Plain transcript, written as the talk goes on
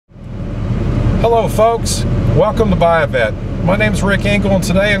Hello folks, welcome to Buyavette. My name is Rick Engel and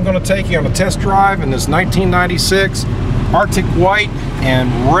today I'm going to take you on a test drive in this 1996 Arctic white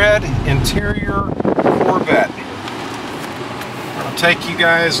and red interior Corvette. I'm going to take you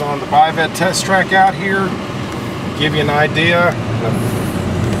guys on the Buyavette test track out here, give you an idea,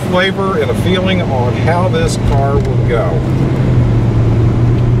 a flavor and a feeling on how this car will go.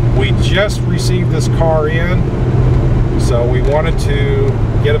 We just received this car in, so we wanted to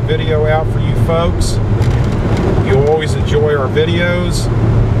get a video out for you folks. You always enjoy our videos,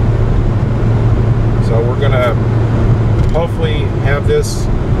 so we're gonna hopefully have this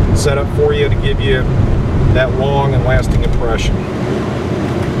set up for you to give you that long and lasting impression.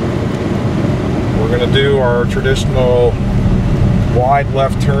 We're gonna do our traditional wide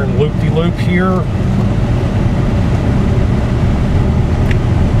left turn loop-de-loop here.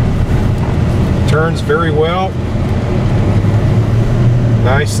 Turns very well.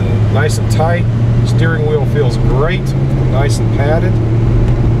 Nice and tight. Steering wheel feels great, nice and padded.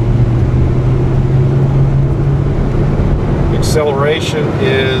 Acceleration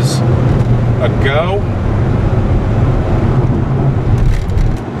is a go.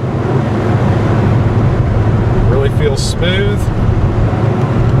 Really feels smooth.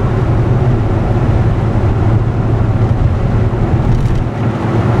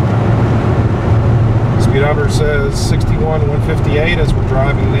 Speedometer says 61,158 as we're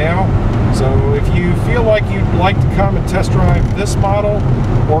driving now. So if you feel like you'd like to come and test drive this model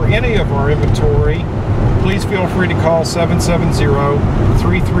or any of our inventory, please feel free to call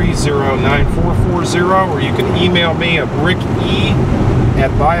 770-330-9440, or you can email me at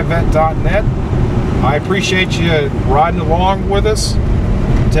ricke@buyavette.net. I appreciate you riding along with us,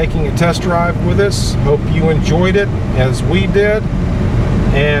 taking a test drive with us. Hope you enjoyed it as we did.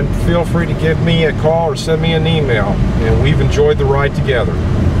 And feel free to give me a call or send me an email. And we've enjoyed the ride together.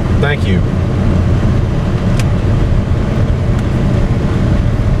 Thank you.